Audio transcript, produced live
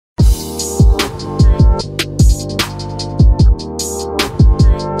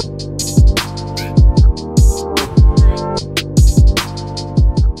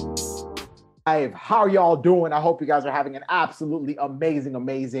live. How are y'all doing? I hope you guys are having an absolutely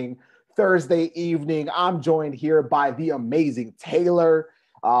amazing Thursday evening. I'm joined here by the amazing Taylor.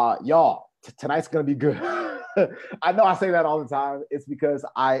 Y'all, tonight's gonna be good. I know I say that all the time. It's because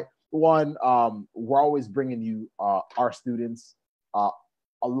we're always bringing you our students,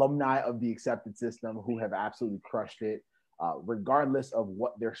 alumni of the accepted system who have absolutely crushed it, regardless of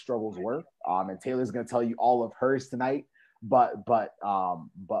what their struggles were. And Taylor's gonna tell you all of hers tonight. But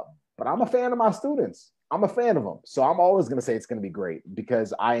I'm a fan of my students. I'm a fan of them. So I'm always going to say it's going to be great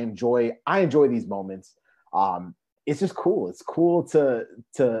because I enjoy these moments. It's just cool. It's cool to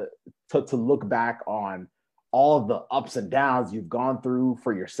look back on all of the ups and downs you've gone through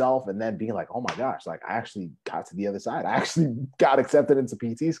for yourself and then being like, oh my gosh, like I actually got to the other side. I actually got accepted into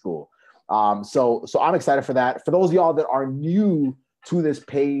PT school. So I'm excited for that. For those of y'all that are new to this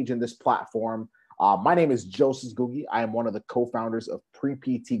page and this platform, my name is Joseph Googie. I am one of the co-founders of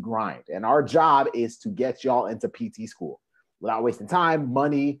Pre-PT Grind, and our job is to get y'all into PT school without wasting time,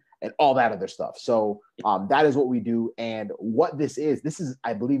 money, and all that other stuff. So that is what we do. And what this is,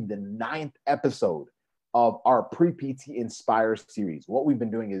 I believe, the 9th episode of our Pre-PT Inspire series. What we've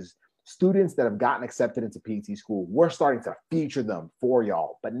been doing is students that have gotten accepted into PT school, we're starting to feature them for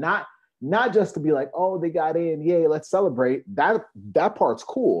y'all, but not just to be like, oh, they got in, yay, let's celebrate. That part's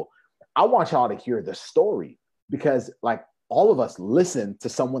cool. I want y'all to hear the story because like all of us listen to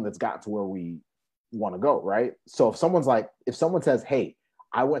someone that's gotten to where we want to go, right? So if someone says, hey,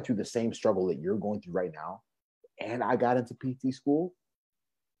 I went through the same struggle that you're going through right now and I got into PT school,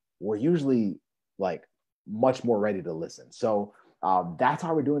 we're usually like much more ready to listen. So that's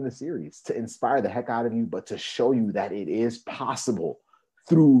how we're doing this series, to inspire the heck out of you, but to show you that it is possible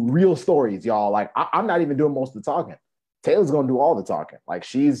through real stories, y'all. Like I'm not even doing most of the talking. Taylor's going to do all the talking. Like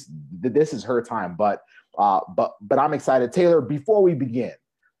this is her time, but I'm excited. Taylor, before we begin,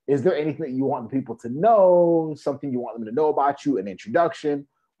 is there anything that you want the people to know, something you want them to know about you, an introduction?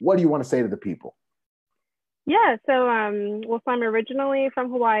 What do you want to say to the people? Yeah, so I'm originally from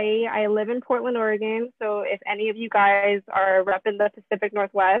Hawaii. I live in Portland, Oregon. So if any of you guys are repping the Pacific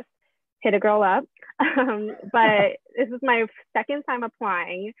Northwest, hit a girl up. But this is my second time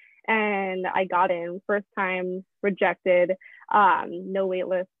applying. And I got in. First time rejected, no wait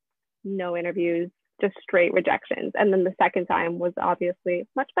list, no interviews, just straight rejections. And then the second time was obviously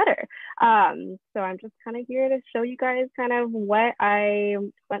much better. So I'm just kind of here to show you guys kind of what I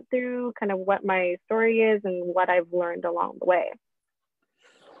went through, kind of what my story is and what I've learned along the way.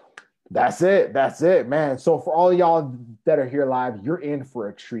 That's it, man. So for all y'all that are here live, you're in for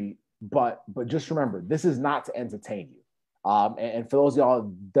a treat. But just remember, this is not to entertain you. And for those of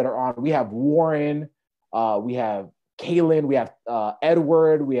y'all that are on, we have Warren, we have Kaylin, we have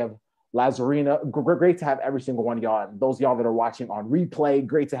Edward, we have Lazarina. Great to have every single one of y'all. And those of y'all that are watching on replay,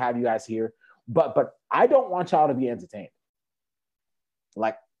 great to have you guys here. But I don't want y'all to be entertained.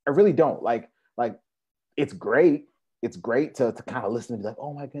 Like, I really don't. Like it's great. It's great to kind of listen and be like,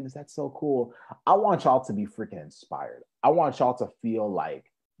 oh my goodness, that's so cool. I want y'all to be freaking inspired. I want y'all to feel like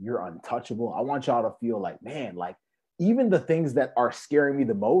you're untouchable. I want y'all to feel like, man, like, even the things that are scaring me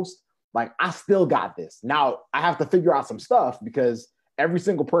the most, like I still got this. Now I have to figure out some stuff because every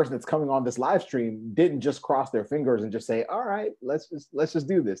single person that's coming on this live stream didn't just cross their fingers and just say, all right, let's just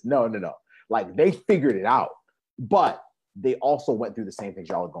do this. No. Like they figured it out, but they also went through the same things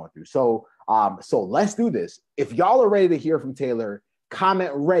y'all are going through. So let's do this. If y'all are ready to hear from Taylor,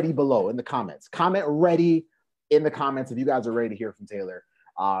 comment ready below in the comments. Comment ready in the comments if you guys are ready to hear from Taylor.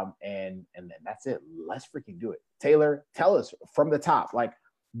 And then that's it. Let's freaking do it. Taylor, tell us from the top, like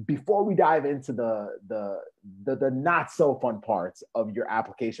before we dive into the not so fun parts of your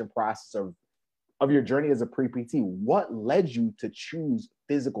application process of your journey as a pre-PT, what led you to choose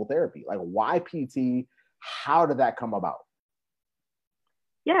physical therapy? Like why PT? How did that come about?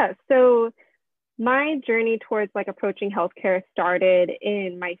 Yeah, so my journey towards like approaching healthcare started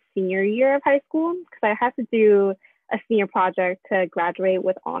in my senior year of high school because I had to do a senior project to graduate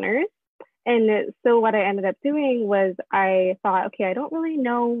with honors. And so what I ended up doing was I thought, okay, I don't really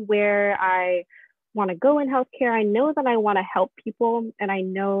know where I want to go in healthcare. I know that I want to help people. And I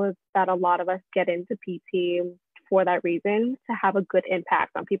know that a lot of us get into PT for that reason, to have a good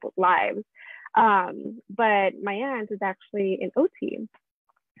impact on people's lives. But my aunt is actually an OT.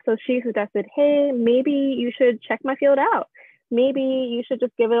 So she suggested, hey, maybe you should check my field out. Maybe you should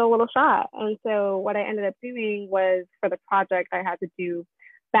just give it a little shot. And so what I ended up doing was, for the project, I had to do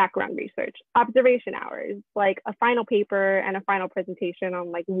background research, observation hours, like a final paper and a final presentation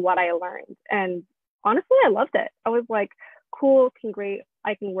on like what I learned. And honestly, I loved it. I was like, cool,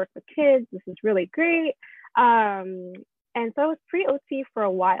 I can work with kids. This is really great. And so I was pre-OT for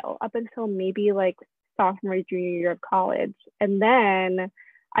a while, up until maybe like sophomore, junior year of college. And then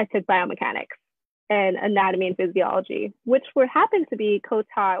I took biomechanics and anatomy and physiology, which were happened to be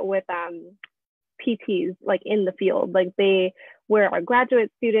co-taught with PTs like in the field. Like they were our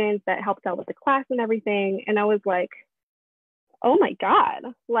graduate students that helped out with the class and everything. And I was like, oh my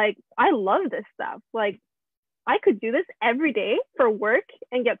God, like I love this stuff. Like I could do this every day for work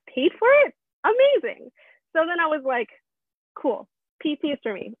and get paid for it. Amazing. So then I was like, cool, PT is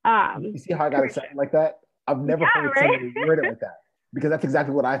for me. You see how I got excited like that? I've never heard somebody word it like that, because that's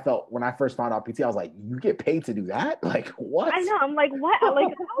exactly what I felt when I first found out PT. I was like, you get paid to do that? Like, what? I know. I'm like, what? Like,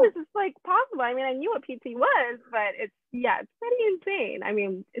 how is this like possible? I mean, I knew what PT was, but it's pretty insane. I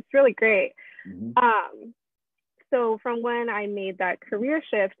mean, it's really great. So from when I made that career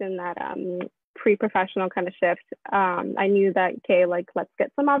shift and that pre-professional kind of shift, I knew that, okay, like let's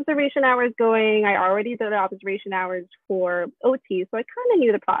get some observation hours going. I already did observation hours for OT, so I kind of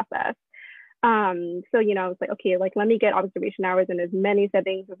knew the process. So, you know, I was like, okay, like let me get observation hours in as many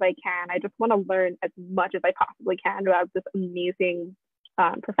settings as I can. I just want to learn as much as I possibly can about this amazing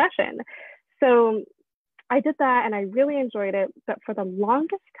profession. So I did that and I really enjoyed it. But for the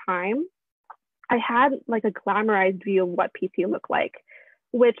longest time, I had like a glamorized view of what PT looked like,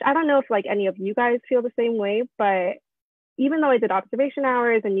 which I don't know if like any of you guys feel the same way, but even though I did observation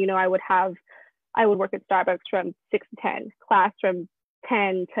hours and, you know, I would work at Starbucks from 6 to 10, class from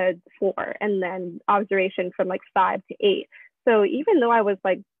 10 to 4, and then observation from like 5 to 8. So even though I was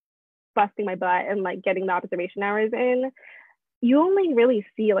like busting my butt and like getting the observation hours in, you only really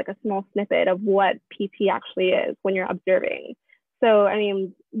see like a small snippet of what PT actually is when you're observing. So, I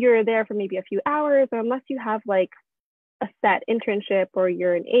mean, you're there for maybe a few hours, or unless you have like a set internship or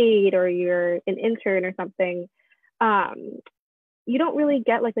you're an aide or you're an intern or something, you don't really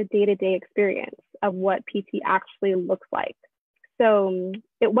get like a day-to-day experience of what PT actually looks like. So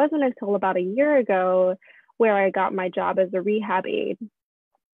it wasn't until about a year ago where I got my job as a rehab aide,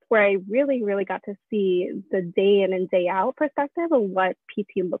 where I really, really got to see the day in and day out perspective of what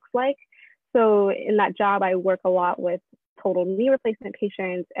PT looks like. So in that job, I work a lot with total knee replacement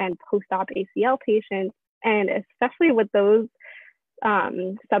patients and post-op ACL patients. And especially with those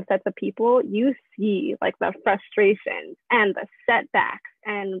subsets of people, you see like the frustrations and the setbacks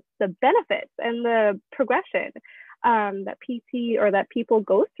and the benefits and the progression that PT or that people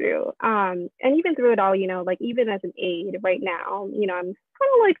go through. And even through it all, you know, like even as an aide right now, you know, I'm kind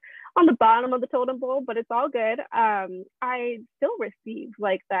of like on the bottom of the totem pole, but it's all good. I still receive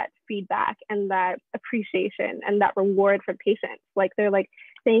like that feedback and that appreciation and that reward from patients. Like they're like,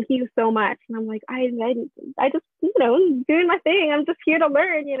 thank you so much. And I'm like, I just, you know, doing my thing. I'm just here to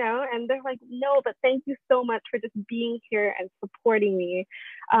learn, you know? And they're like, no, but thank you so much for just being here and supporting me,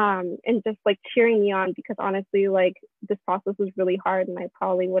 and just like cheering me on, because honestly, like this process was really hard and I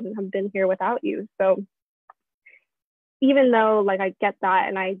probably wouldn't have been here without you. So even though like I get that,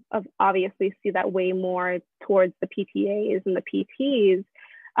 and I obviously see that way more towards the PTAs and the PTs,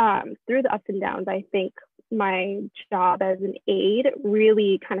 through the ups and downs, I think my job as an aide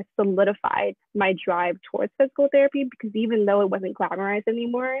really kind of solidified my drive towards physical therapy, because even though it wasn't glamorized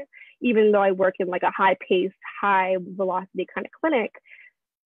anymore, even though I work in like a high-paced, high-velocity kind of clinic,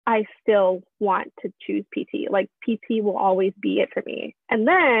 I still want to choose PT. Like PT will always be it for me. And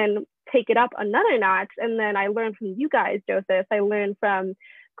then take it up another notch. And then I learned from you guys, Joseph. I learned from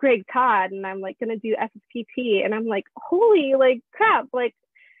Greg Todd, and I'm like going to do FSPT. And I'm like, holy like crap, like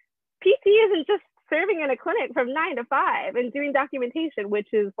PT isn't just serving in a clinic from 9 to 5 and doing documentation, which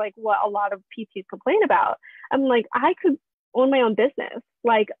is like what a lot of PTs complain about. I'm like, I could own my own business.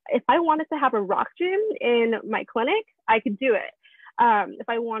 Like if I wanted to have a rock gym in my clinic, I could do it. If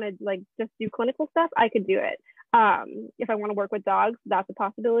I wanted like just do clinical stuff, I could do it. If I want to work with dogs, that's a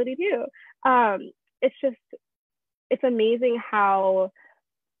possibility too. It's amazing how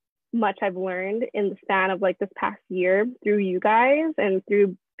much I've learned in the span of like this past year through you guys and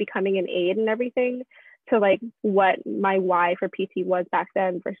through becoming an aide and everything, to like what my why for PT was back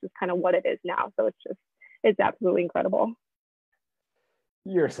then versus kind of what it is now. So it's absolutely incredible.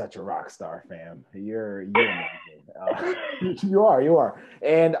 You're such a rock star, fam. You're amazing. You are.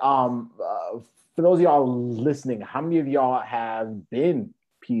 And for those of y'all listening, how many of y'all have been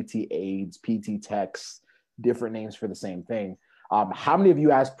PT aides, PT techs, different names for the same thing? How many of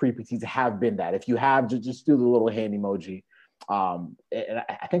you as pre-PTs have been that? If you have, just do the little hand emoji. And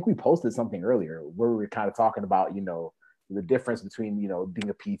I think we posted something earlier where we were kind of talking about, you know, the difference between, you know,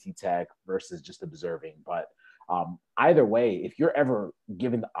 being a PT tech versus just observing. But either way, if you're ever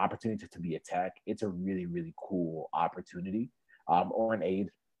given the opportunity to be a tech, it's a really, really cool opportunity, or an aide,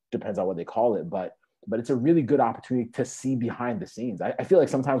 depends on what they call it. But but it's a really good opportunity to see behind the scenes. I feel like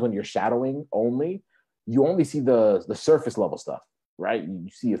sometimes when you're shadowing only, you only see the surface level stuff, right? You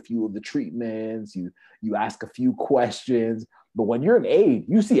see a few of the treatments, you ask a few questions, but when you're an aide,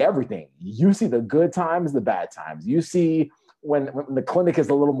 you see everything. You see the good times, the bad times. You see when the clinic is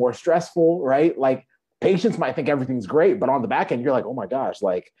a little more stressful, right? Like patients might think everything's great, but on the back end, you're like, oh my gosh,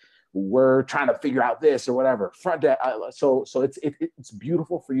 like we're trying to figure out this or whatever. So it's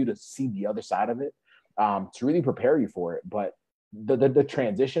beautiful for you to see the other side of it, to really prepare you for it. But the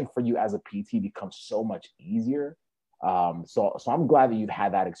transition for you as a PT becomes so much easier. So I'm glad that you've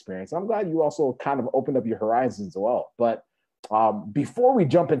had that experience. I'm glad you also kind of opened up your horizons as well. But before we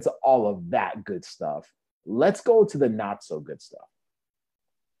jump into all of that good stuff, let's go to the not so good stuff.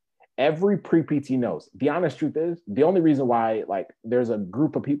 Every pre-PT knows. The honest truth is, the only reason why like there's a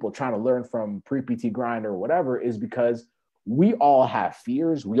group of people trying to learn from pre-PT grind or whatever is because we all have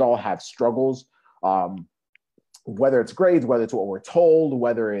fears, we all have struggles. Whether it's grades, whether it's what we're told,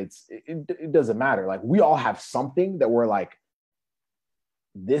 whether it doesn't matter. Like we all have something that we're like,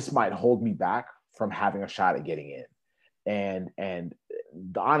 this might hold me back from having a shot at getting in. And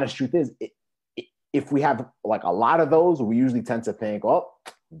the honest truth is, if we have like a lot of those, we usually tend to think, well,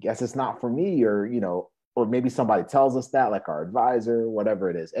 I guess it's not for me, or, you know, or maybe somebody tells us that, like our advisor, whatever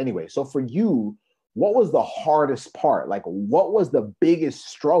it is. Anyway, so for you, what was the hardest part? Like, what was the biggest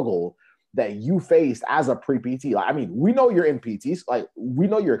struggle that you faced as a pre-PT? Like, I mean, we know you're in PTs, like we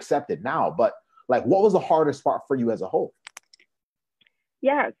know you're accepted now, but like, what was the hardest part for you as a whole?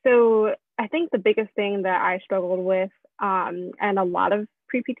 Yeah, so I think the biggest thing that I struggled with, and a lot of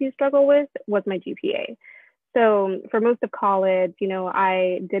pre-PTs struggle with, was my GPA. So for most of college, you know,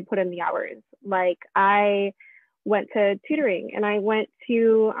 I did put in the hours. Like I went to tutoring and I went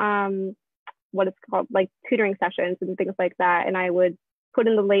to what it's called, like tutoring sessions and things like that. And I would put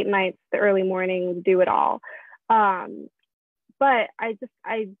in the late nights, the early mornings, do it all. But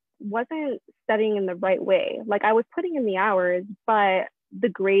I wasn't studying in the right way. Like I was putting in the hours, but the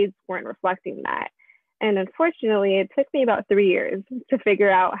grades weren't reflecting that. And unfortunately, it took me about 3 years to figure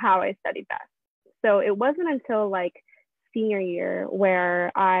out how I studied best. So it wasn't until like senior year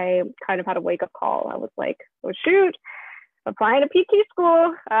where I kind of had a wake up call. I was like, oh shoot, applying to PT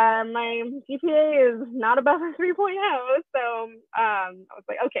school. My GPA is not above a 3.0. So I was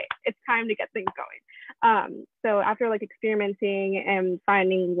like, okay, it's time to get things going. So after like experimenting and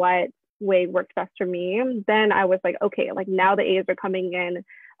finding what way worked best for me, then I was like, okay, like now the A's are coming in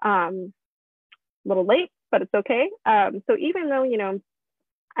a little late, but it's okay. So even though, you know,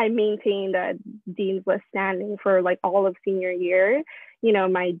 I maintained a dean's list standing for like all of senior year, you know,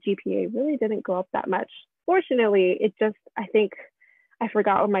 my GPA really didn't go up that much. Fortunately, it just, I think I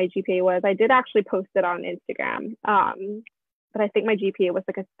forgot what my GPA was. I did actually post it on Instagram. But I think my GPA was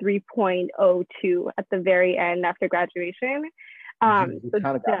like a 3.02 at the very end after graduation. You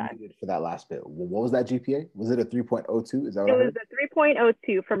kind of got muted for that last bit. What was that GPA? Was it a 3.02? Is that what it I heard? was a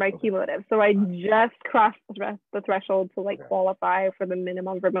 3.02 for my cumulative. So I just crossed the threshold to like qualify for the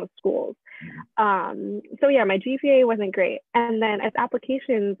minimum for most schools. So yeah, my GPA wasn't great. And then as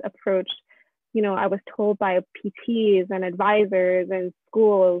applications approached, you know, I was told by PTs and advisors and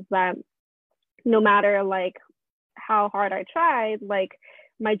schools that no matter like how hard I tried, like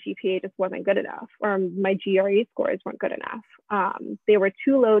my GPA just wasn't good enough, or my GRE scores weren't good enough. They were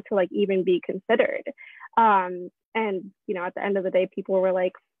too low to like even be considered. And, you know, at the end of the day, people were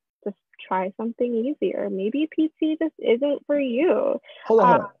like, just try something easier. Maybe PT just isn't for you. Hold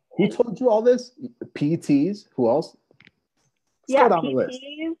on. Who told you all this? PTs? Who else? Let's go down the list.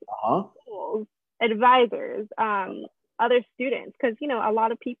 Schools, advisors, other students. Because, you know, a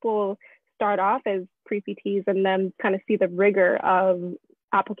lot of people start off as pre-PTs and then kind of see the rigor of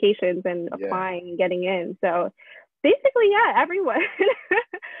applications and applying and getting in. So basically, yeah, everyone.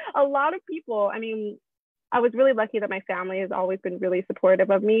 A lot of people. I mean, I was really lucky that my family has always been really supportive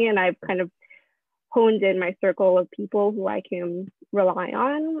of me, and I've kind of honed in my circle of people who I can rely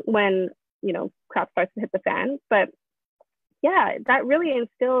on when, you know, crap starts to hit the fan. But yeah, that really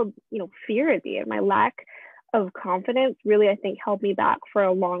instilled, you know, fear in me, and my lack of confidence really, I think, held me back for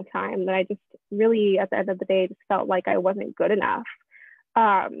a long time. That I just really, at the end of the day, just felt like I wasn't good enough.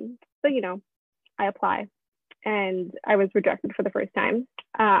 So, you know, I apply, and I was rejected for the first time.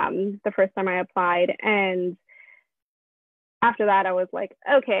 The first time I applied, and after that, I was like,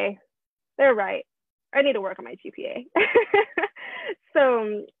 okay, they're right. I need to work on my GPA.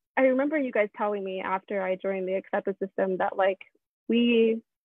 So I remember you guys telling me after I joined the acceptance system that like we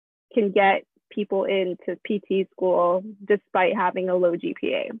can get people into PT school despite having a low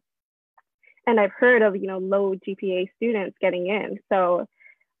GPA. And I've heard of, you know, low GPA students getting in. So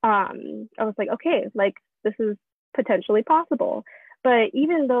I was like, okay, like this is potentially possible. But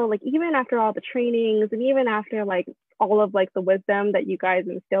even though, like, even after all the trainings and even after like all of like the wisdom that you guys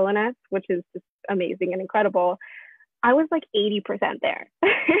instill in us, which is just amazing and incredible, I was like 80% there.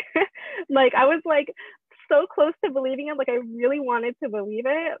 Like I was like so close to believing it. Like I really wanted to believe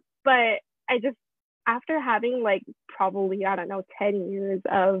it, but I just, after having like probably, I don't know, 10 years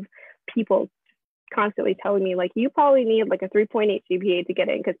of people constantly telling me like, you probably need like a 3.8 GPA to get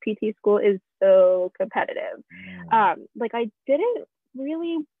in because PT school is so competitive. Like I didn't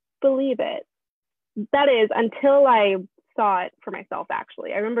really believe it. That is until I saw it for myself,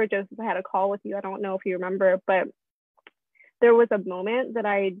 actually. I remember, Joseph, I had a call with you. I don't know if you remember, but there was a moment that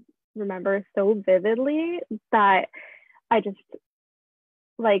I remember so vividly that I just,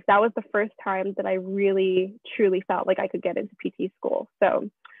 like, that was the first time that I really truly felt like I could get into PT school. So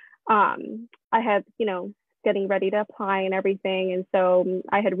I had, you know, getting ready to apply and everything. And so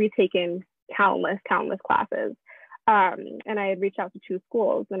I had retaken countless classes. And I had reached out to 2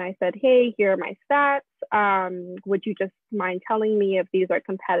 schools and I said, hey, here are my stats. Would you just mind telling me if these are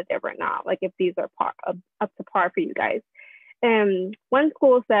competitive or not? Like if these are up to par for you guys. And one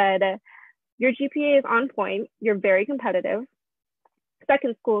school said, your GPA is on point. You're very competitive.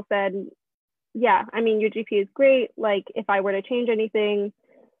 Second school said, yeah, I mean, your GPA is great. Like if I were to change anything,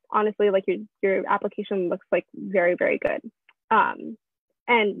 honestly, like your application looks like very, very good.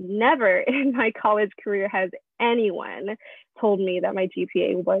 And never in my college career has anyone told me that my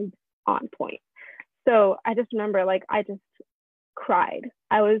GPA was on point. So I just remember, like, I just cried.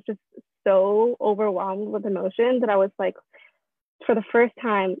 I was just so overwhelmed with emotion that I was like, for the first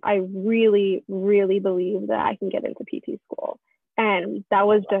time, I really, really believe that I can get into PT school. And that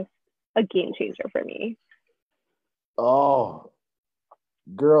was just a game changer for me. Oh,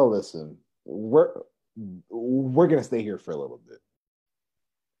 girl, listen, we're gonna stay here for a little bit.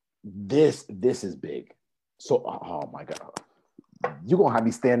 This is big. So, oh my God, you're gonna have me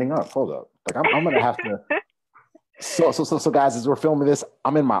standing up. Hold up, like I'm gonna have to. So, guys, as we're filming this,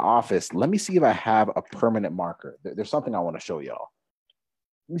 I'm in my office. Let me see if I have a permanent marker. There's something I want to show y'all.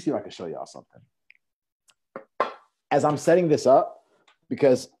 Let me see if I can show y'all something. As I'm setting this up,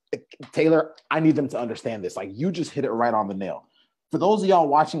 because Taylor, I need them to understand this. Like you just hit it right on the nail. For those of y'all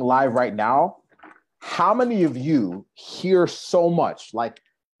watching live right now, how many of you hear so much? Like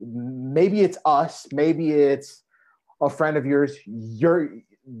maybe it's us, maybe it's a friend of yours.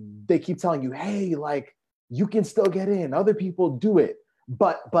 They keep telling you, hey, like you can still get in. Other people do it.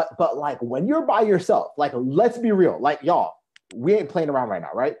 But like when you're by yourself, like let's be real, like y'all, we ain't playing around right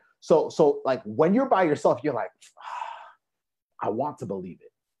now, right? So like when you're by yourself, you're like, I want to believe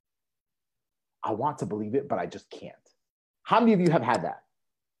it. I want to believe it, but I just can't. How many of you have had that?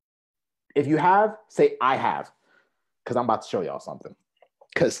 If you have, I have, because I'm about to show y'all something.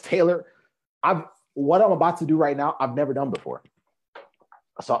 Because Taylor, what I'm about to do right now, I've never done before.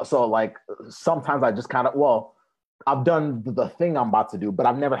 So like sometimes I just kind of, well, I've done the thing I'm about to do, but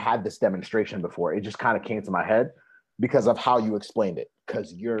I've never had this demonstration before. It just kind of came to my head because of how you explained it,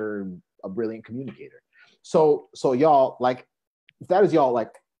 because you're a brilliant communicator. So y'all, like, if that is y'all,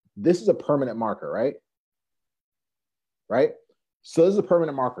 like, this is a permanent marker, right? Right? So this is a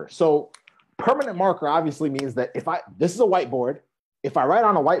permanent marker. So permanent marker obviously means that this is a whiteboard. If I write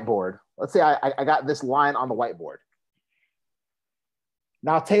on a whiteboard, let's say I got this line on the whiteboard.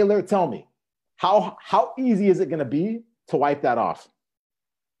 Now, Taylor, tell me, how easy is it going to be to wipe that off?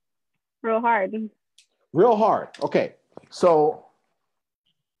 Real hard. Real hard. Okay. So,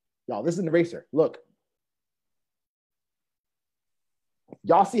 y'all, this is an eraser. Look.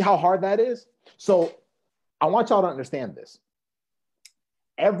 Y'all see how hard that is? So I want y'all to understand this.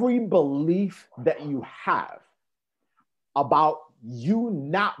 Every belief that you have about you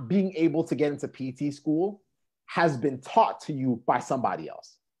not being able to get into PT school has been taught to you by somebody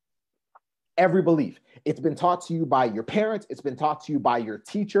else. Every belief. It's been taught to you by your parents. It's been taught to you by your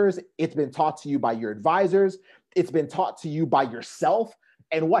teachers. It's been taught to you by your advisors. It's been taught to you by yourself.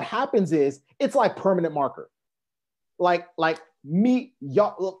 And what happens is it's like permanent marker. Like me,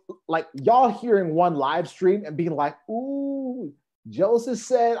 y'all hearing one live stream and being like, ooh, Joseph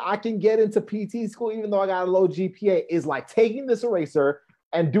said I can get into PT school even though I got a low GPA, is like taking this eraser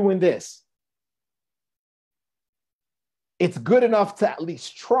and doing this. It's good enough to at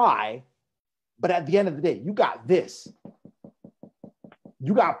least try, but at the end of the day, you got this.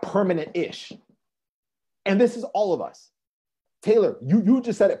 You got permanent-ish. And this is all of us. Taylor, you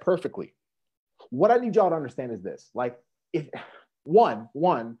just said it perfectly. What I need y'all to understand is this. Like, if one,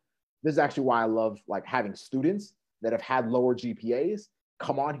 this is actually why I love like having students that have had lower GPAs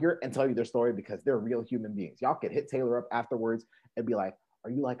come on here and tell you their story, because they're real human beings. Y'all can hit Taylor up afterwards and be like, are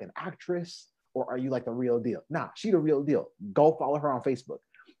you like an actress or are you like the real deal? Nah, she the real deal. Go follow her on Facebook.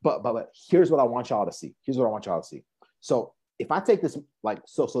 But here's what I want y'all to see. So if I take this, like,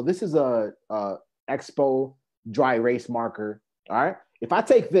 so this is a Expo dry erase marker. All right. If I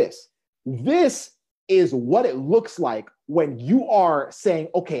take this is what it looks like when you are saying,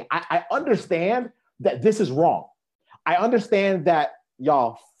 okay, I understand that this is wrong. I understand that,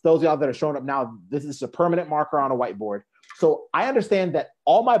 y'all, those of y'all that are showing up now, this is a permanent marker on a whiteboard. So I understand that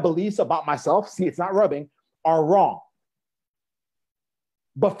all my beliefs about myself, see, it's not rubbing, are wrong.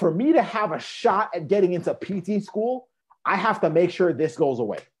 But for me to have a shot at getting into PT school, I have to make sure this goes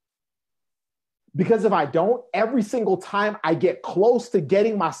away. Because if I don't, every single time I get close to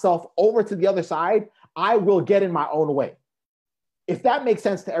getting myself over to the other side, I will get in my own way. If that makes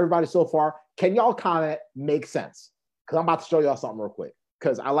sense to everybody so far, can y'all comment, make sense? Because I'm about to show y'all something real quick.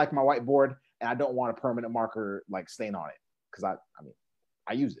 Because I like my whiteboard and I don't want a permanent marker like stain on it. Because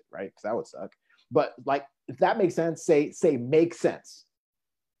I use it, right? Because that would suck. But like, if that makes sense, say make sense.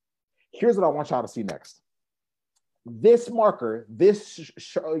 Here's what I want y'all to see next. This marker, this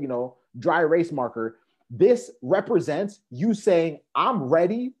dry erase marker, this represents you saying, I'm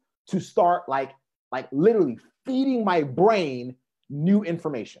ready to start like literally feeding my brain new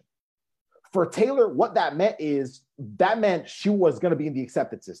information. For Taylor, what that meant she was going to be in the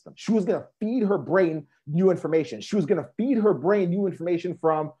acceptance system. She was going to feed her brain new information. She was going to feed her brain new information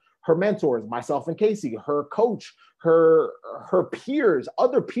from her mentors, myself and Casey, her coach, her peers,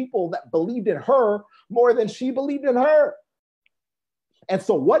 other people that believed in her more than she believed in her. And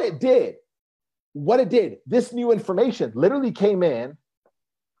so what it did, this new information literally came in,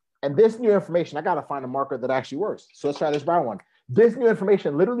 and this new information, I got to find a marker that actually works. So let's try this brown one. This new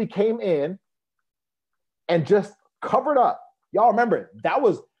information literally came in and just covered up. Y'all remember, that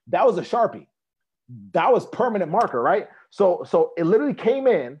was a Sharpie. That was permanent marker, right? So it literally came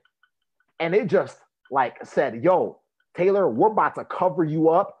in and it just like said, yo, Taylor, we're about to cover you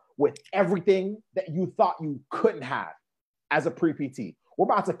up with everything that you thought you couldn't have as a pre-PT. We're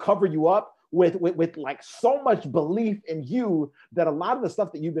about to cover you up with like so much belief in you that a lot of the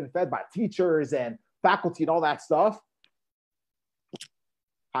stuff that you've been fed by teachers and faculty and all that stuff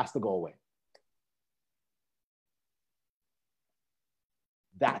has to go away.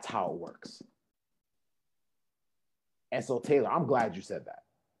 That's how it works. And so, Taylor, I'm glad you said that,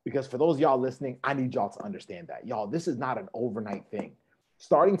 because for those of y'all listening, I need y'all to understand that. Y'all, this is not an overnight thing.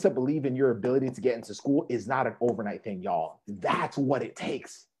 Starting to believe in your ability to get into school is not an overnight thing, y'all. That's what it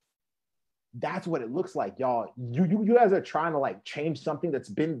takes. That's what it looks like, y'all. You guys are trying to like change something that's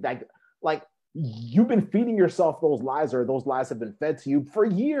been like you've been feeding yourself those lies, or those lies have been fed to you for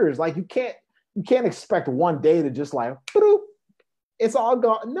years. Like you can't expect one day to just like, it's all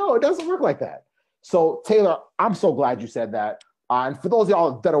gone. No, it doesn't work like that. So Taylor, I'm so glad you said that. And for those of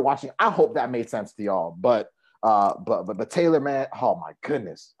y'all that are watching, I hope that made sense to y'all. But Taylor, man, oh my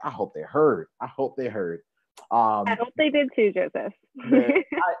goodness, I hope they heard. I hope they did too, Joseph. Man,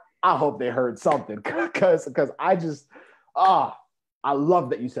 I hope they heard something, because I just I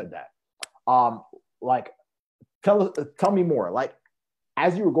love that you said that. Like tell me more. Like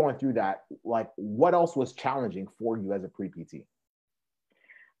as you were going through that, like what else was challenging for you as a pre-PT?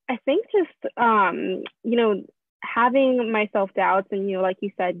 I think just having my self-doubts and like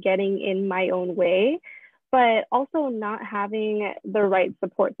you said, getting in my own way, but also not having the right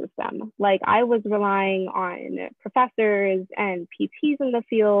support system. Like I was relying on professors and PTs in the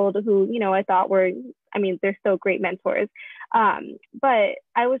field who, I thought were, they're still great mentors. But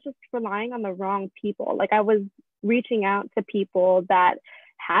I was just relying on the wrong people. Like I was reaching out to people that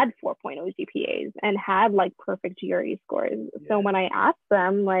had 4.0 GPAs and had like perfect GRE scores. Yeah. So when I asked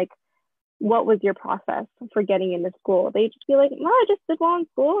them, like, what was your process for getting into school? They'd just be like, no, I just did well in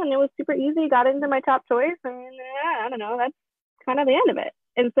school and it was super easy. Got into my top choice. And I don't know, that's kind of the end of it.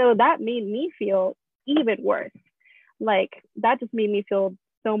 And so that made me feel even worse. Like that just made me feel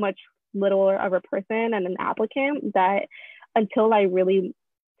so much littler of a person and an applicant, that until I really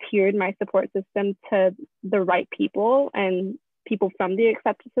tiered my support system to the right people, and people from the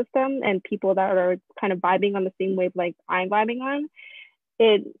acceptance system and people that are kind of vibing on the same wave like I'm vibing on,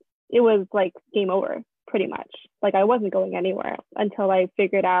 it was like game over pretty much. Like I wasn't going anywhere until I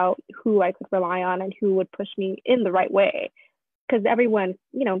figured out who I could rely on and who would push me in the right way. Because everyone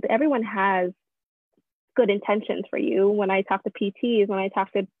has good intentions for you. When I talk to PTs, when I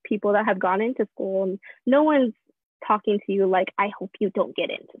talk to people that have gone into school, and no one's talking to you like, I hope you don't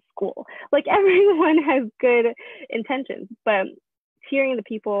get into school. Like everyone has good intentions, but hearing the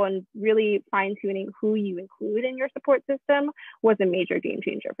people and really fine-tuning who you include in your support system was a major game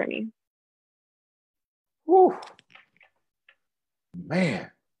changer for me. Whew. Man.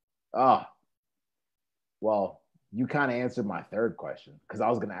 Oh, well, you kind of answered my third question because I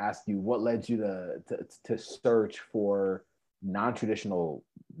was going to ask you what led you to search for non-traditional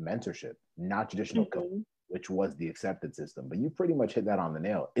mentorship, non-traditional coaching, which was the acceptance system. But you pretty much hit that on the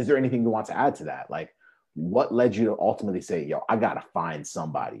nail. Is there anything you want to add to that? Like, what led you to ultimately say, yo, I gotta find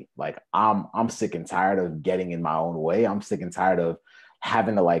somebody? Like, I'm sick and tired of getting in my own way. I'm sick and tired of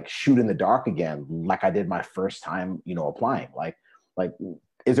having to like shoot in the dark again, like I did my first time, applying. Like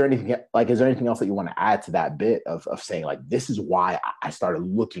is there anything else that you want to add to that bit of saying like this is why I started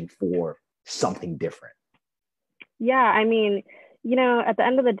looking for something different? Yeah, I mean, at the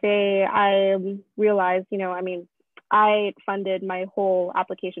end of the day, I realized, I funded my whole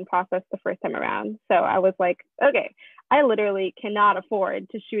application process the first time around. So I was like, okay, I literally cannot afford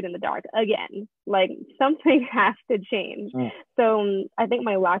to shoot in the dark again. Like something has to change. So I think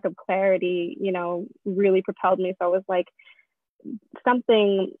my lack of clarity, really propelled me. So I was like,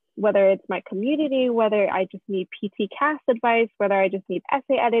 something, whether it's my community, whether I just need PT cast advice, whether I just need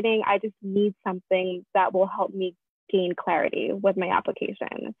essay editing, I just need something that will help me gain clarity with my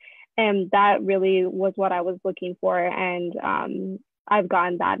application. And that really was what I was looking for. And I've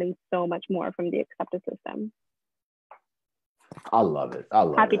gotten that and so much more from the acceptance system. I love it. I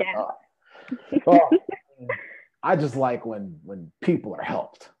love Happy it. to I just like when people are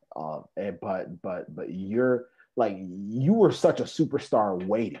helped. But you're like, you were such a superstar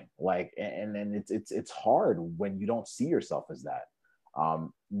waiting, like, and it's hard when you don't see yourself as that.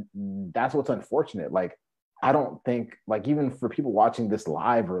 That's what's unfortunate. Like, I don't think, like, even for people watching this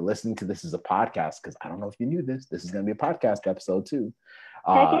live or listening to this as a podcast, because I don't know if you knew this is going to be a podcast episode too.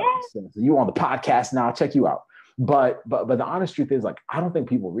 So you on the podcast now, check you out. But the honest truth is, like, I don't think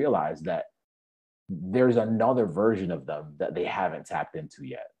people realize that there's another version of them that they haven't tapped into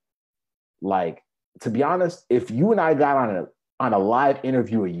yet. Like, to be honest, if you and I got on a live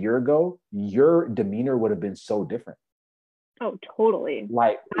interview a year ago, your demeanor would have been so different. Oh, totally.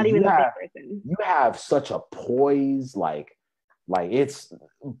 Like, not even the same person. You have such a poise, like it's,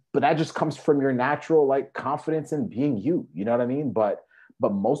 but that just comes from your natural like confidence in being you. You know what I mean? But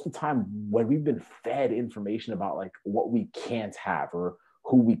most of the time, when we've been fed information about like what we can't have or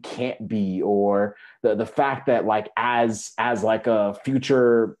who we can't be, or the fact that like as like a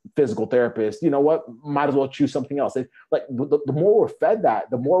future physical therapist, you know what, might as well choose something else. Like the more we're fed that,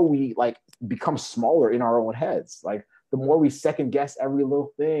 the more we like become smaller in our own heads. Like, the more we second guess every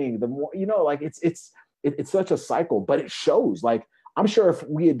little thing, the more, like it's such a cycle, but it shows. Like, I'm sure if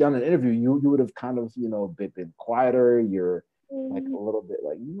we had done an interview, you would have kind of, been quieter. You're like a little bit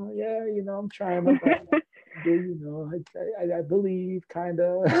like, I'm trying my best. I believe, kind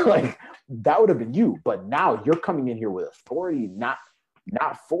of like that would have been you. But now you're coming in here with authority, not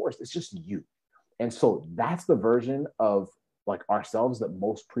force. It's just you. And so that's the version of like ourselves that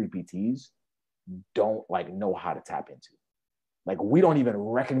most pre-PTs don't like know how to tap into. Like, we don't even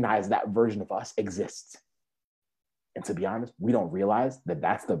recognize that version of us exists. And to be honest, we don't realize that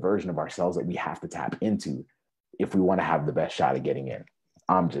that's the version of ourselves that we have to tap into if we want to have the best shot at getting in.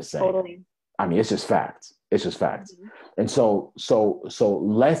 I'm just saying. Totally. I mean, it's just facts. It's just facts. Mm-hmm. And so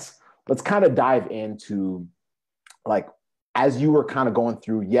let's kind of dive into, like, as you were kind of going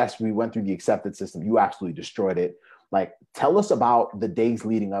through, yes, we went through the acceptance system. You absolutely destroyed it. Like, tell us about the days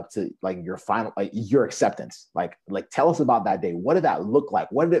leading up to like your final, like your acceptance. Like tell us about that day. What did that look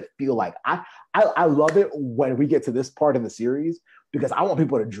like? What did it feel like? I love it when we get to this part in the series, because I want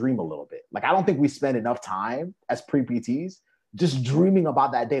people to dream a little bit. Like, I don't think we spend enough time as pre-PTs just dreaming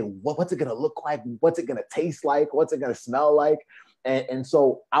about that day. What's it going to look like? What's it going to taste like? What's it going to smell like? And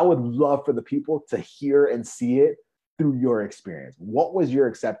so I would love for the people to hear and see it through your experience. What was your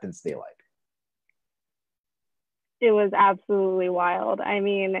acceptance day like? It was absolutely wild. I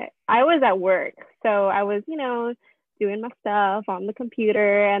mean, I was at work, so I was, doing my stuff on the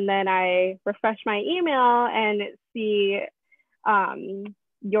computer, and then I refreshed my email and see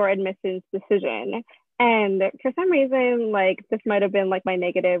your admissions decision. And for some reason, like, this might have been like my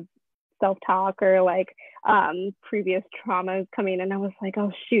negative self-talk or like previous traumas coming, and I was like,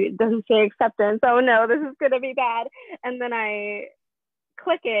 oh shoot, it doesn't say acceptance. Oh no, this is gonna be bad. And then I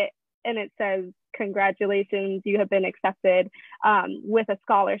click it, and it says, congratulations, you have been accepted with a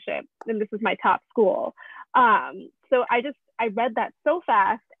scholarship. And this is my top school. So I read that so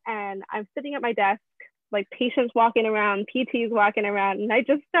fast, and I'm sitting at my desk, like patients walking around, PTs walking around, and I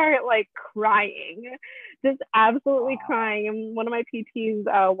just start like crying, just absolutely crying. And one of my PTs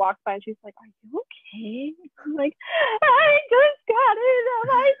walks by, and she's like, are you okay? I'm like, I just got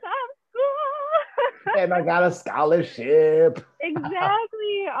into my top school. And I got a scholarship.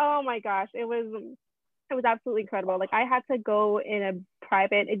 Exactly. Oh my gosh. It was It was absolutely incredible. Like I had to go in a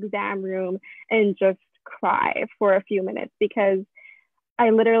private exam room and just cry for a few minutes because I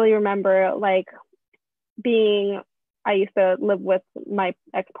literally remember like I used to live with my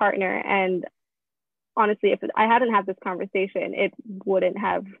ex-partner, and honestly, if I hadn't had this conversation, it wouldn't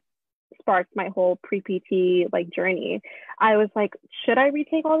have sparked my whole pre-PT like journey. I was like, should I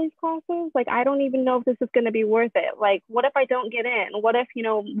retake all these classes? Like, I don't even know if this is going to be worth it. Like, what if I don't get in? What if,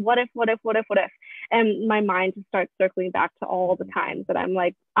 what if? And my mind just starts circling back to all the times that I'm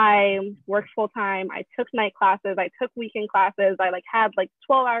like, I worked full time. I took night classes. I took weekend classes. I like had like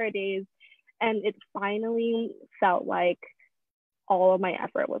 12-hour days. And it finally felt like all of my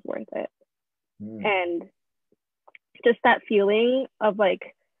effort was worth it. And just that feeling of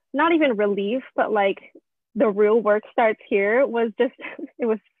like, not even relief, but like the real work starts here was just, it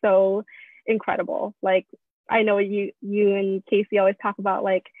was so incredible. Like, I know you and Casey always talk about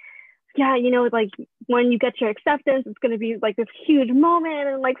like, yeah, you know, like when you get your acceptance, it's going to be like this huge moment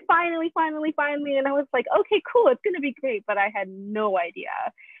and like finally. And I was like, okay, cool. It's going to be great. But I had no idea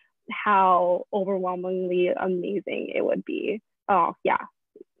how overwhelmingly amazing it would be. Oh yeah.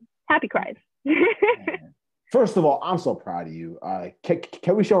 Happy cries. First of all, I'm so proud of you.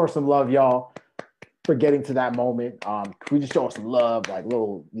 Can we show her some love, y'all, for getting to that moment? Can we just show her some love, like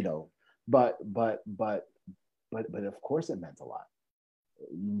little, you know? But of course, it meant a lot.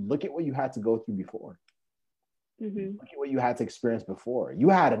 Look at what you had to go through before. Mm-hmm. Look at what you had to experience before. You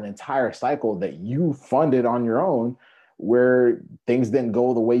had an entire cycle that you funded on your own, where things didn't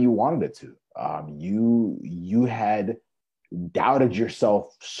go the way you wanted it to. You had doubted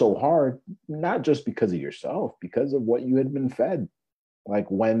yourself so hard, not just because of yourself, because of what you had been fed. Like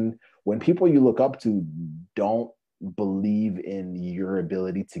when people you look up to don't believe in your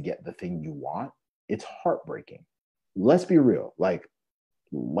ability to get the thing you want, it's heartbreaking. Let's be real. Like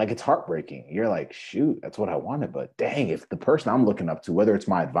it's heartbreaking. You're like, shoot, that's what I wanted. But dang, if the person I'm looking up to, whether it's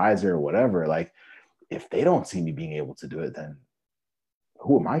my advisor or whatever, like if they don't see me being able to do it, then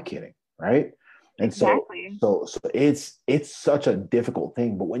who am I kidding? Right. And exactly. so it's such a difficult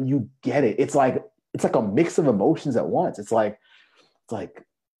thing. But when you get it, it's like a mix of emotions at once. It's like,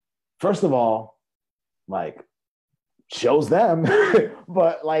 first of all, like shows them,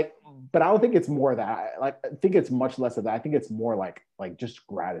 but I don't think it's more that. Like, I think it's much less of that. I think it's more like just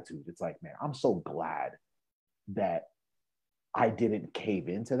gratitude. It's like, man, I'm so glad that I didn't cave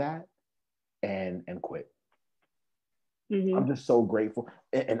into that and quit. Mm-hmm. I'm just so grateful,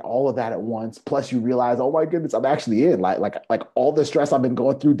 and all of that at once. Plus, you realize, oh my goodness, I'm actually in. Like all the stress I've been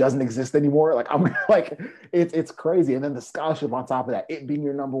going through doesn't exist anymore. Like I'm like, it's crazy. And then the scholarship on top of that, it being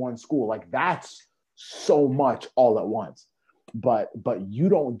your number one school, like that's so much all at once. But you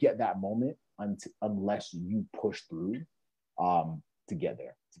don't get that moment unless you push through to get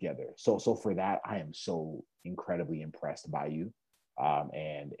there together. So for that, I am so incredibly impressed by you,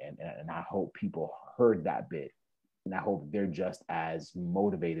 and I hope people heard that bit. And I hope they're just as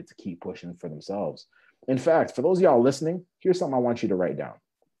motivated to keep pushing for themselves. In fact, for those of y'all listening, here's something I want you to write down.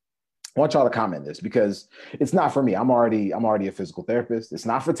 I want y'all to comment this because it's not for me. I'm already a physical therapist. It's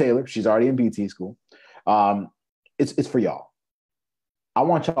not for Taylor. She's already in PT school. It's for y'all. I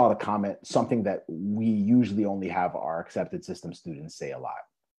want y'all to comment something that we usually only have our accepted system students say a lot.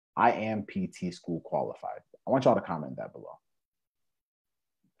 I am PT school qualified. I want y'all to comment that below.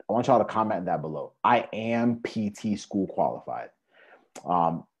 I am PT school qualified.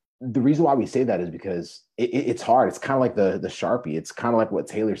 The reason why we say that is because it's hard. It's kind of like the Sharpie. It's kind of like what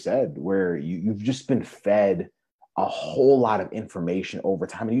Taylor said, where you've just been fed a whole lot of information over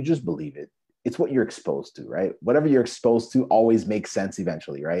time and you just believe it. It's what you're exposed to, right? Whatever you're exposed to always makes sense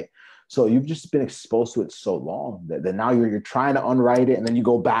eventually, right? So you've just been exposed to it so long that now you're trying to unwrite it, and then you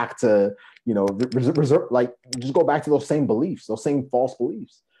go back to, like just go back to those same beliefs, those same false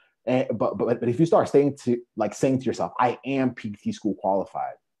beliefs. But if you start saying to yourself, I am PT school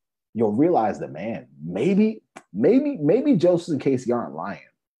qualified, you'll realize that, man, maybe Joseph and Casey aren't lying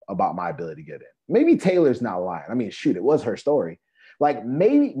about my ability to get in. Maybe Taylor's not lying. I mean, shoot, it was her story. Like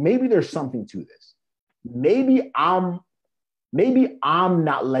maybe there's something to this. Maybe I'm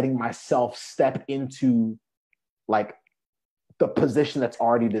not letting myself step into like the position that's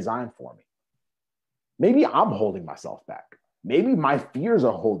already designed for me. Maybe I'm holding myself back. Maybe my fears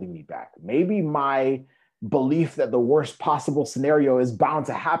are holding me back. Maybe my belief that the worst possible scenario is bound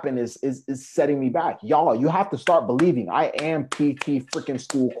to happen is setting me back. Y'all, you have to start believing I am PT freaking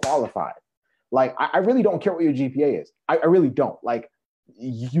school qualified. Like, I really don't care what your GPA is. I really don't. Like,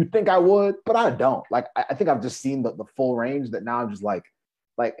 you think I would, but I don't. Like, I think I've just seen the full range that now I'm just like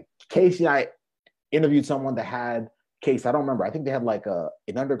Casey and I interviewed someone that had case, I don't remember. I think they had like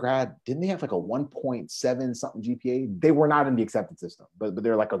in undergrad, didn't they have like a 1.7 something GPA? They were not in the acceptance system, but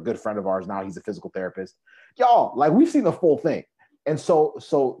they're like a good friend of ours now. He's a physical therapist. Y'all, like we've seen the full thing. And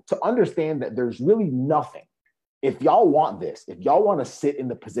so to understand that there's really nothing, if y'all want this, if y'all want to sit in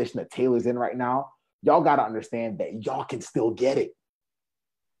the position that Taylor's in right now, y'all got to understand that y'all can still get it.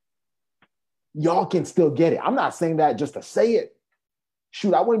 Y'all can still get it. I'm not saying that just to say it.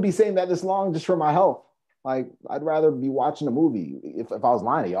 Shoot, I wouldn't be saying that this long just for my health. Like, I'd rather be watching a movie if I was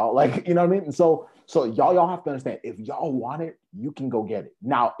lying to y'all. Like, you know what I mean? And so y'all have to understand, if y'all want it, you can go get it.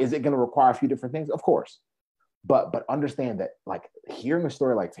 Now, is it going to require a few different things? Of course. But understand that, like, hearing a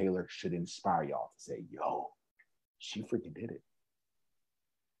story like Taylor should inspire y'all to say, yo, she freaking did it.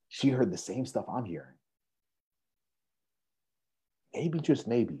 She heard the same stuff I'm hearing. Maybe, just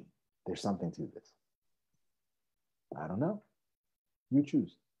maybe, there's something to this. I don't know. You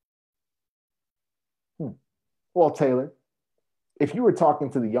choose. Well, Taylor, if you were talking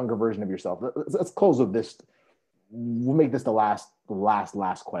to the younger version of yourself, let's close with this. We'll make this the last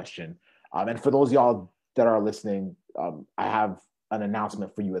question. And for those of y'all that are listening, I have an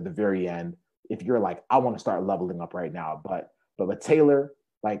announcement for you at the very end. If you're like, I want to start leveling up right now, but Taylor,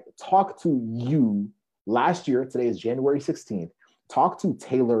 like, talk to you last year. Today is January 16th. Talk to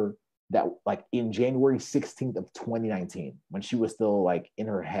Taylor that, like, in January 16th of 2019, when she was still like in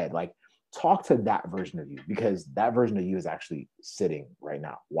her head, like, talk to that version of you, because that version of you is actually sitting right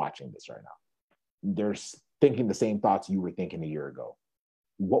now, watching this right now. They're thinking the same thoughts you were thinking a year ago.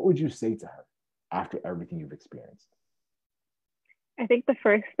 What would you say to her after everything you've experienced? I think the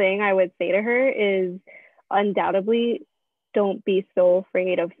first thing I would say to her is, undoubtedly, don't be so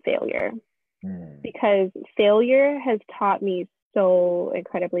afraid of failure. Because failure has taught me so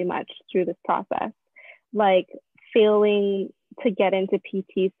incredibly much through this process. Like, failing to get into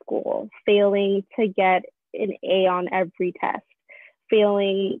PT school, failing to get an A on every test,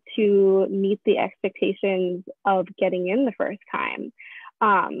 failing to meet the expectations of getting in the first time.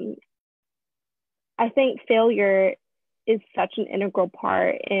 I think failure is such an integral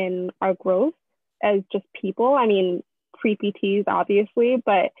part in our growth as just people. I mean, pre-PTs, obviously,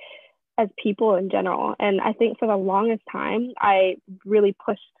 but as people in general. And I think for the longest time, I really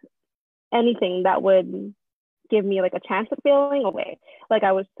pushed anything that would give me like a chance of failing away. Like,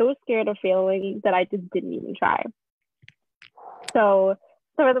 I was so scared of failing that I just didn't even try. So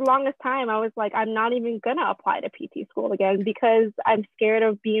for the longest time, I was like, I'm not even gonna apply to PT school again, because I'm scared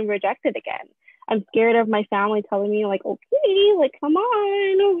of being rejected again. I'm scared of my family telling me, like, okay, like, come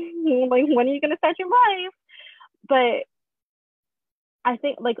on, like, when are you gonna start your life? But I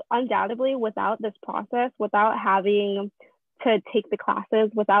think, like, undoubtedly, without this process, without having to take the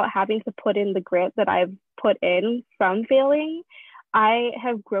classes, without having to put in the grit that I've put in from failing, I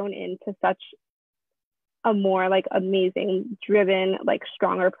have grown into such a more, like, amazing, driven, like,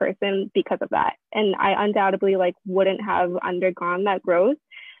 stronger person because of that. And I undoubtedly, like, wouldn't have undergone that growth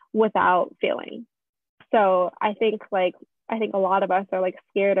without failing. So I think a lot of us are, like,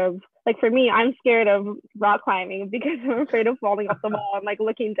 scared of, like, for me, I'm scared of rock climbing because I'm afraid of falling off the wall and, like,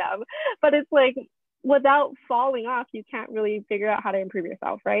 looking dumb. But it's like, without falling off, you can't really figure out how to improve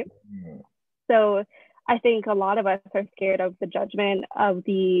yourself, right? So I think a lot of us are scared of the judgment, of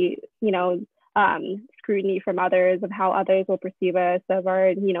the, scrutiny from others, of how others will perceive us, of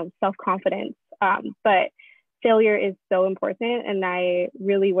our, self-confidence. But failure is so important. And I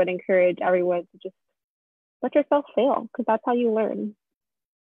really would encourage everyone to just let yourself fail, because that's how you learn.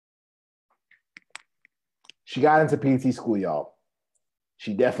 She got into PT school, y'all.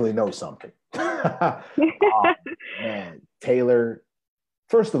 She definitely knows something. Man, Taylor,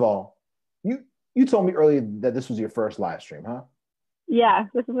 first of all, you told me earlier that this was your first live stream, huh? Yeah,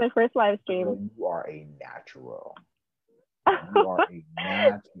 this is my first live stream. You are a natural. You are a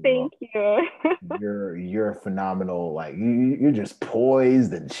natural. Thank you. You're phenomenal. Like, you're just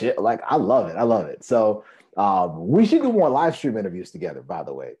poised and shit. Like, I love it. I love it. So we should do more live stream interviews together, by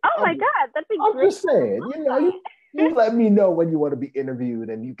the way. Oh my God, that'd be great. I'm just saying, you let me know when you want to be interviewed,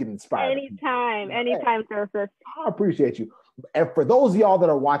 and you can inspire me. Anytime, Surface. I appreciate you. And for those of y'all that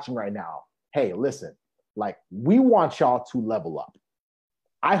are watching right now, hey, listen, like, we want y'all to level up.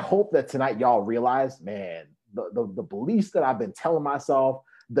 I hope that tonight y'all realize, man, the beliefs that I've been telling myself,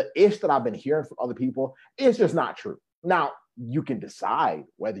 the ish that I've been hearing from other people, it's just not true. Now, you can decide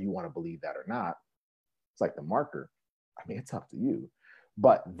whether you want to believe that or not. It's like the marker. I mean, it's up to you.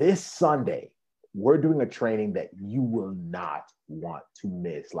 But this Sunday, we're doing a training that you will not want to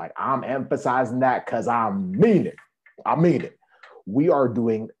miss. Like, I'm emphasizing that because I mean it. I mean it. We are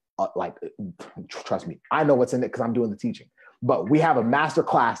doing, trust me, I know what's in it because I'm doing the teaching. But we have a master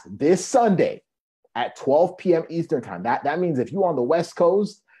class this Sunday at 12 p.m. Eastern time. That means if you're on the West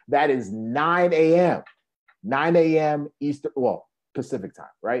Coast, that is 9 a.m. 9 a.m. Eastern, well, Pacific time,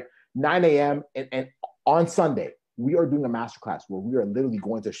 right? 9 a.m. And on Sunday, we are doing a masterclass where we are literally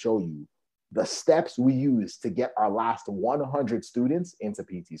going to show you the steps we use to get our last 100 students into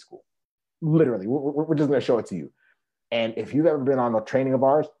PT school. Literally, we're just going to show it to you. And if you've ever been on a training of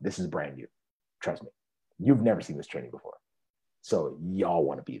ours, this is brand new. Trust me. You've never seen this training before. So y'all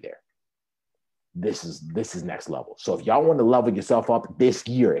want to be there. This is next level. So if y'all want to level yourself up this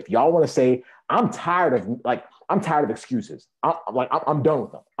year, if y'all want to say, I'm tired of excuses. I'm done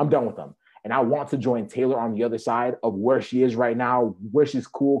with them. I'm done with them. And I want to join Taylor on the other side of where she is right now, where she's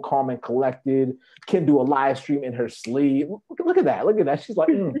cool, calm, and collected, can do a live stream in her sleep. Look at that. Look at that. She's like,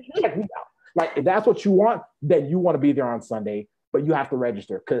 check me out. Like, if that's what you want, then you want to be there on Sunday, but you have to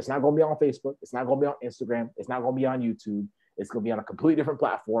register because it's not going to be on Facebook. It's not going to be on Instagram. It's not going to be on YouTube. It's going to be on a completely different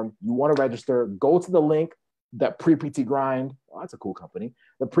platform. You want to register, go to the link that Pre-PT Grind, oh, that's a cool company.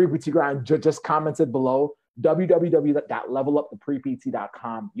 The Pre-PT Grind just commented below,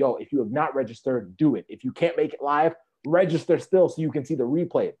 www.leveluptheprept.com. Yo, if you have not registered, do it. If you can't make it live, register still so you can see the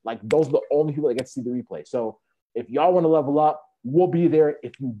replay. Like, those are the only people that get to see the replay. So if y'all want to level up, we'll be there.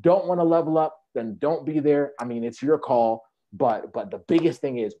 If you don't want to level up, then don't be there. I mean, it's your call. But the biggest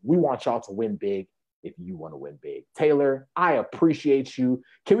thing is we want y'all to win big if you want to win big. Taylor, I appreciate you.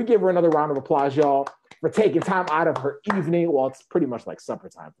 Can we give her another round of applause, y'all, for taking time out of her evening? Well, it's pretty much like supper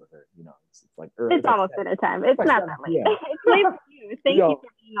time for her. You know, it's like early. It's almost dinner time. It's not that late. Yeah. It's late for you. Thank you for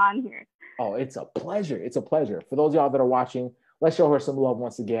being on here. Oh, it's a pleasure. It's a pleasure. For those of y'all that are watching, let's show her some love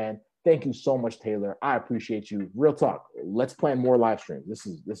once again. Thank you so much, Taylor. I appreciate you. Real talk. Let's plan more live streams. This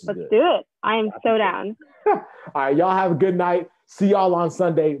is Let's good. Do it. I am so down. All right, y'all have a good night. See y'all on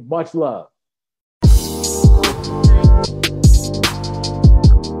Sunday. Much love.